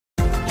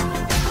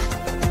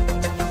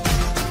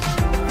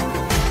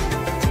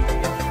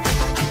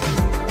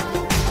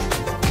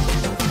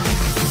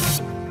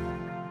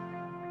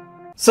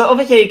So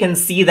over here, you can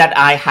see that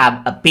I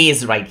have a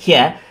page right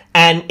here.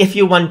 And if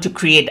you want to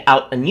create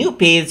out a new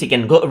page, you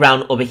can go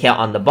around over here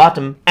on the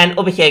bottom. And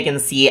over here, you can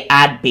see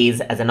add page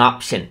as an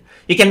option.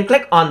 You can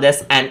click on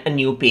this and a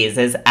new page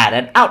is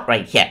added out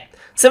right here.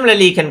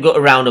 Similarly, you can go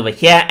around over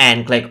here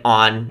and click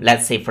on,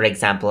 let's say, for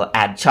example,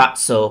 add chart.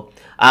 So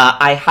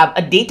I have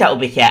a data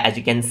over here, as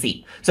you can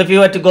see. So if you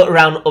were to go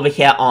around over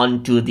here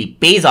onto the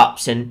page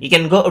option, you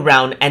can go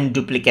around and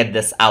duplicate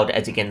this out,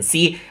 as you can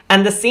see,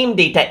 and the same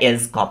data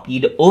is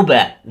copied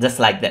over just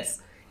like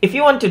this. If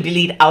you want to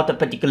delete out a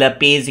particular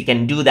page, you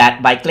can do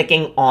that by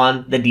clicking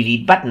on the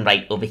delete button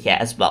right over here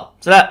as well.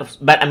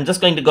 But I'm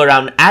just going to go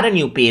around, add a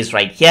new page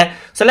right here.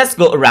 So let's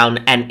go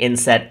around and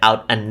insert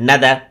out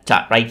another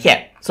chart right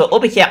here. So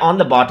over here on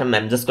the bottom,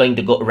 I'm just going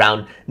to go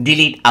around,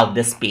 delete out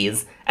this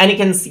page, and you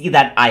can see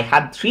that I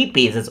have 3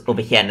 pages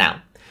over here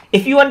now.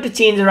 If you want to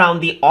change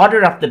around the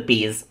order of the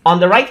page, on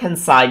the right hand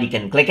side, you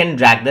can click and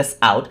drag this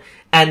out,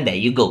 and there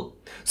you go.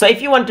 So if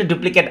you want to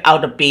duplicate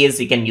out a page,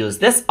 you can use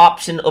this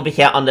option over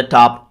here on the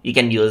top. You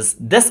can use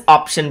this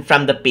option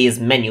from the page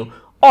menu,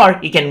 or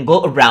you can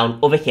go around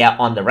over here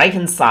on the right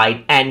hand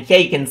side, and here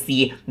you can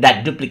see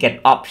that duplicate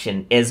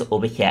option is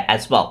over here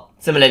as well.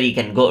 Similarly, you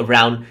can go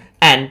around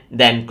and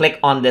then click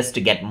on this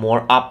to get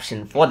more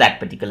option for that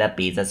particular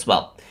page as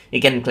well. You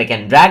can click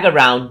and drag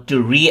around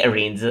to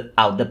rearrange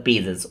out the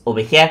pages over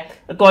here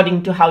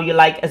according to how you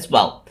like as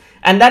well.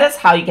 And that is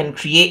how you can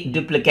create,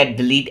 duplicate,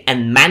 delete,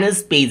 and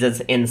manage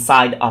pages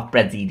inside of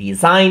Prezi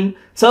Design.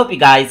 So hope you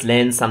guys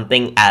learned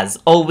something as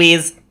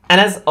always. And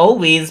as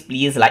always,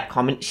 please like,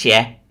 comment,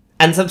 share,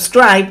 and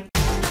subscribe.